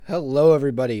Hello,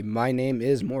 everybody. My name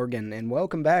is Morgan, and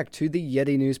welcome back to the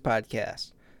Yetti News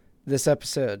Podcast. This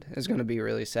episode is going to be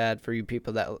really sad for you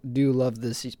people that do love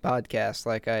this podcast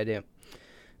like I do.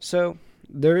 So,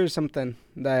 there is something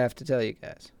that I have to tell you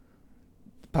guys.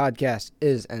 The podcast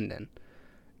is ending.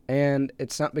 And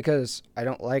it's not because I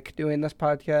don't like doing this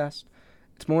podcast.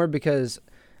 It's more because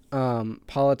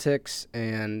politics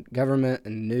and government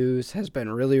and news has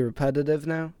been really repetitive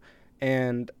now.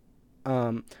 And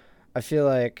I feel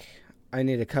like I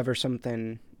need to cover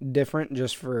something different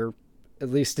just for at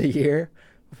least a year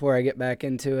before I get back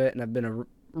into it, and I've been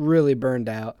really burned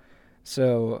out.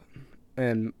 So,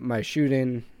 and my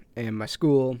shooting and my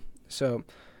school, so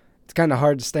it's kind of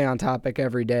hard to stay on topic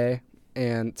every day,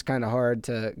 and it's kind of hard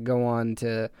to go on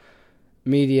to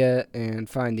media and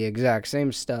find the exact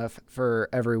same stuff for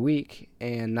every week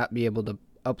and not be able to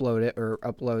upload it or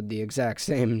upload the exact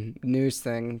same news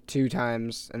thing 2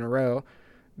 times in a row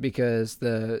because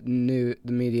the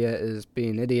media is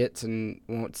being idiots and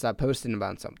won't stop posting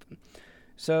about something.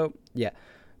 So, yeah.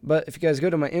 But if you guys go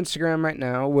to my Instagram right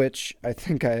now, which I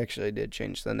think I actually did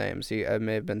change the name. See, I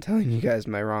may have been telling you guys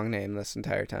my wrong name this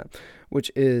entire time,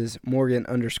 which is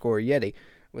Morgan_Yetti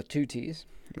with 2 T's,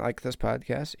 like this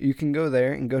podcast. You can go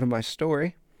there and go to my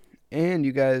story, and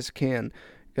you guys can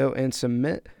go and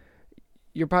submit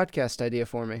your podcast idea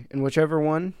for me. And whichever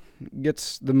one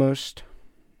gets the most,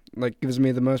 gives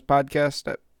me the most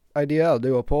podcast idea, I'll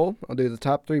do a poll. I'll do the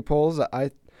top 3 polls that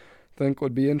I think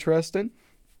would be interesting.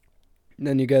 And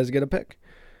then you guys get a pick.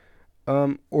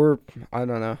 Or, I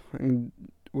don't know,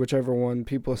 whichever one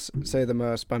people say the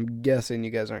most, but I'm guessing you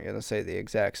guys aren't going to say the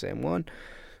exact same one.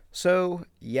 So,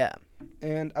 yeah.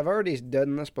 And I've already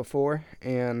done this before,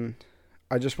 and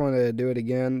I just wanted to do it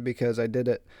again because I did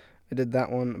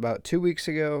that one about 2 weeks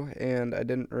ago, and I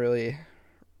didn't really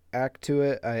act to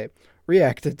it. I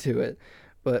reacted to it,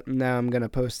 but now I'm going to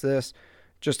post this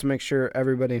just to make sure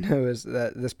everybody knows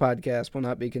that this podcast will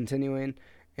not be continuing,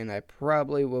 and I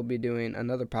probably will be doing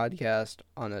another podcast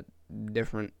on a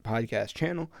different podcast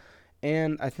channel,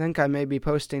 and I think I may be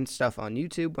posting stuff on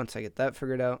YouTube once I get that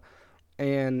figured out,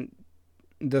 and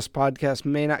this podcast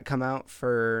may not come out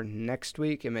for next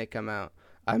week. It may come out,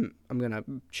 I'm going to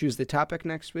choose the topic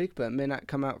next week, but it may not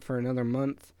come out for another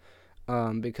month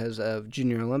because of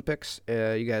Junior Olympics.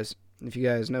 If you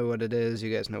guys know what it is,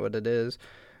 you guys know what it is.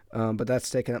 But that's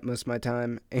taken up most of my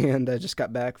time. And I just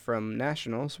got back from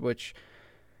nationals, which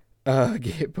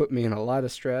put me in a lot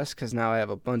of stress because now I have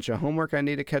a bunch of homework I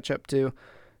need to catch up to.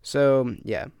 So,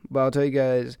 yeah. But I'll tell you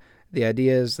guys the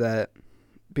ideas that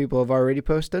people have already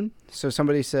posted. So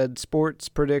somebody said sports,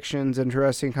 predictions,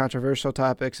 interesting, controversial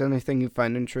topics, anything you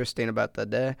find interesting about the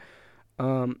day.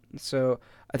 So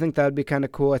I think that would be kind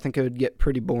of cool. I think it would get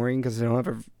pretty boring because I don't have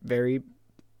a very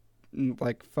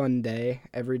fun day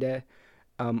every day.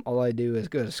 All I do is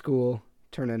go to school,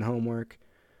 turn in homework,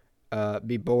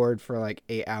 be bored for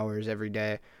 8 hours every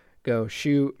day, go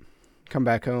shoot, come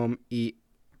back home, eat,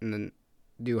 and then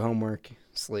do homework,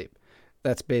 sleep.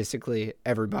 That's basically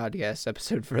every podcast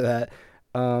episode for that.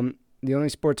 The only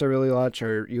sports I really watch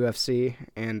are UFC,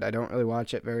 and I don't really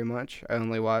watch it very much. I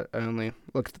only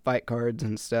look at the fight cards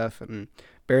and stuff, and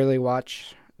barely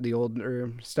watch the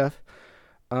older stuff.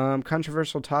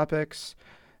 Controversial topics.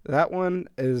 That one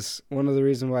is one of the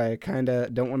reasons why I kind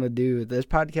of don't want to do this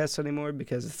podcast anymore,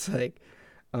 because it's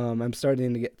I'm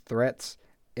starting to get threats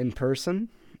in person.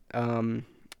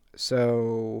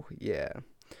 So, yeah.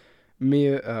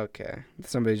 Okay.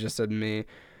 Somebody just said me.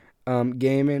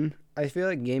 Gaming. I feel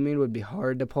like gaming would be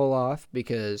hard to pull off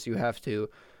because you have to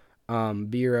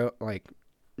be your own,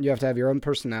 you have to have your own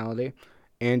personality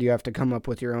and you have to come up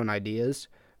with your own ideas.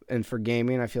 And for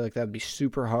gaming, I feel like that would be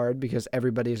super hard because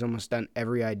everybody's almost done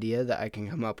every idea that I can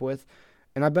come up with.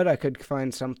 And I bet I could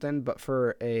find something, but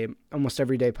for a almost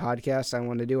everyday podcast I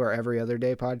want to do, or every other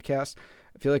day podcast,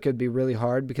 I feel like it would be really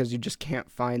hard because you just can't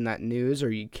find that news,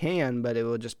 or you can, but it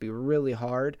will just be really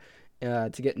hard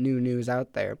to get new news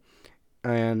out there.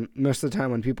 And most of the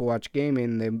time when people watch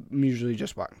gaming, they usually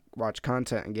just watch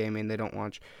content in gaming. They don't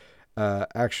watch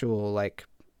actual,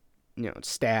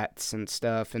 stats and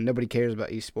stuff. And nobody cares about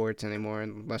esports anymore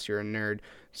unless you're a nerd.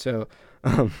 So,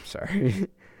 sorry.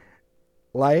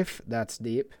 Life, that's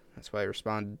deep. That's why I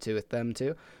responded to with them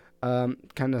too. Kind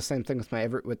of the same thing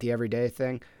with the everyday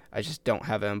thing. I just don't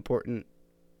have I don't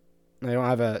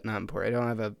have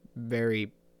a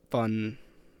very fun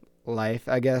life,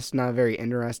 I guess. Not a very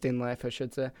interesting life, I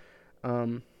should say.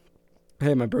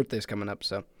 Hey, my birthday's coming up,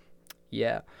 so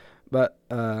yeah. But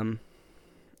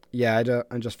yeah,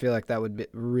 I just feel like that would be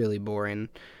really boring.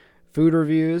 Food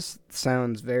reviews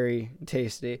sounds very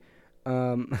tasty.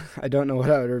 I don't know what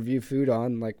I would review food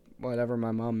on, whatever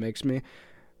my mom makes me.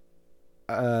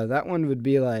 That one would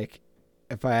be like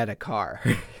if I had a car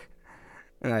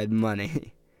and I had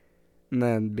money. And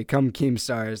then become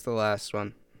Keemstar is the last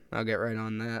one. I'll get right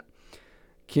on that.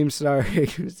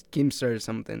 Keemstar is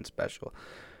something special.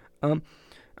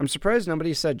 I'm surprised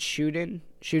nobody said shooting.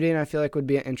 Shooting, I feel like, would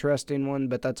be an interesting one,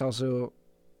 but that's also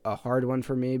a hard one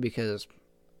for me because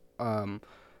I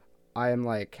am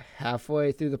like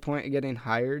halfway through the point of getting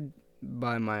hired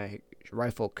by my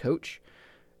rifle coach,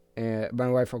 and my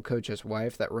rifle coach's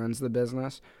wife that runs the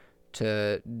business,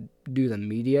 to do the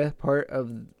media part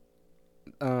of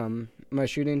my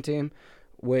shooting team,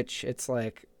 which it's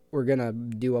like we're gonna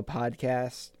do a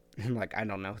podcast in like, I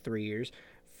don't know, 3 years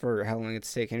for how long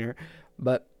it's taking her,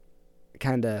 but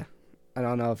kind of, I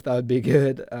don't know if that would be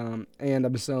good. And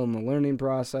I'm still in the learning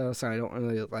process. I don't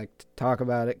really like to talk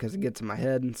about it because it gets in my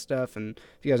head and stuff. And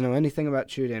if you guys know anything about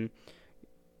shooting,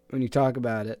 when you talk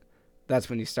about it, that's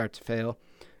when you start to fail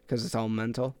because it's all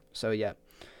mental. So yeah,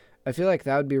 I feel like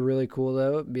that would be really cool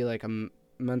though. It'd be like a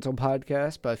mental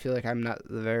podcast, but I feel like I'm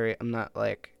not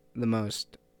like the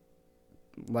most,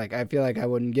 like, I feel like I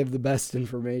wouldn't give the best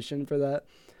information for that.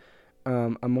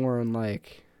 I'm more on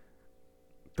like,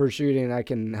 for shooting, I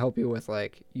can help you with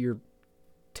like your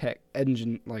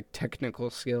technical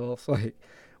skills, like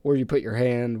where you put your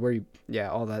hand,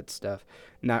 all that stuff.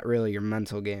 Not really your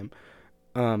mental game.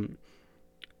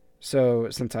 So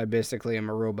since I basically am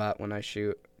a robot when I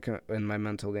shoot in my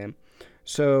mental game.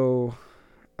 So,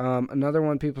 another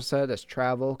one people said is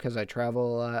travel, because I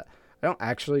travel a lot. I don't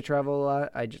actually travel a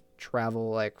lot. I just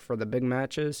travel like for the big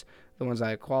matches, the ones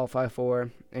I qualify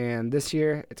for. And this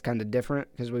year, it's kind of different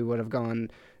because we would have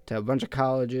gone to a bunch of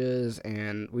colleges,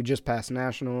 and we just passed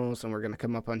nationals, and we're going to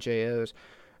come up on JOs,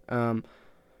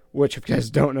 which if you guys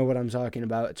don't know what I'm talking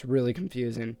about, it's really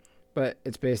confusing. But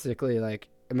it's basically like,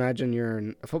 imagine you're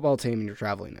in a football team and you're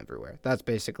traveling everywhere. That's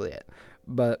basically it.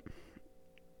 But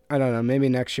I don't know, maybe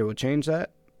next year we'll change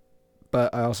that.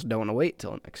 But I also don't want to wait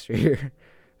till next year.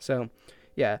 So,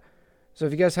 yeah. So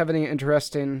if you guys have any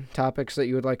interesting topics that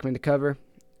you would like me to cover,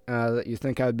 that you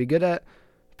think I would be good at,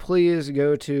 please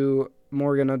go to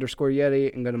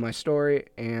Morgan_Yetti and go to my story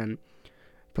and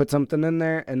put something in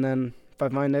there. And then if I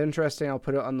find it interesting, I'll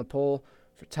put it on the poll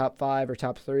for top 5 or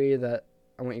top 3 that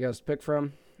I want you guys to pick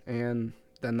from. And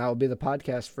then that will be the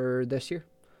podcast for this year.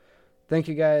 Thank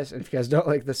you guys. And if you guys don't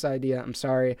like this idea, I'm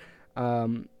sorry.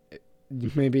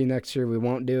 Maybe next year we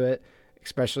won't do it,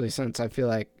 especially since I feel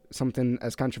like something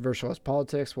as controversial as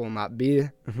politics will not be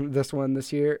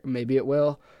this year. Maybe it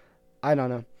will. I don't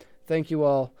know. Thank you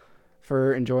all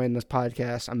for enjoying this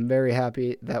podcast. I'm very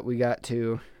happy that we got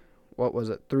to,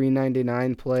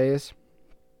 399 plays.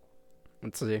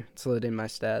 Let's see. It's loading my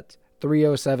stats.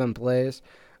 307 plays.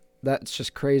 That's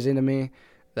just crazy to me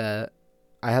that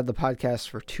I had the podcast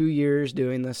for 2 years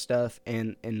doing this stuff,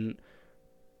 and in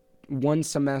one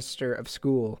semester of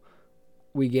school,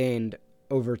 we gained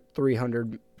over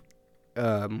 300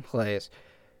 plays,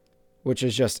 which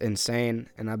is just insane.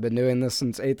 And I've been doing this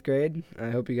since 8th grade. I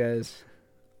hope you guys,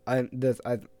 I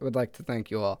would like to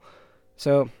thank you all.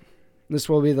 So this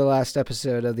will be the last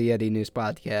episode of the Yetti News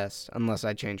Podcast, unless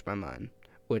I change my mind,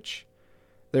 which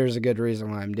there's a good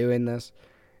reason why I'm doing this.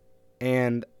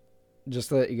 And just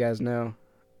to let you guys know,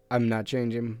 I'm not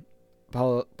changing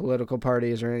political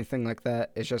parties or anything like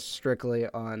that. It's just strictly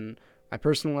on my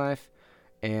personal life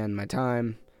and my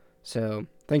time. So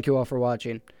thank you all for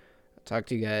watching. I'll talk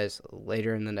to you guys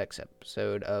later in the next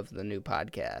episode of the new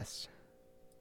podcast.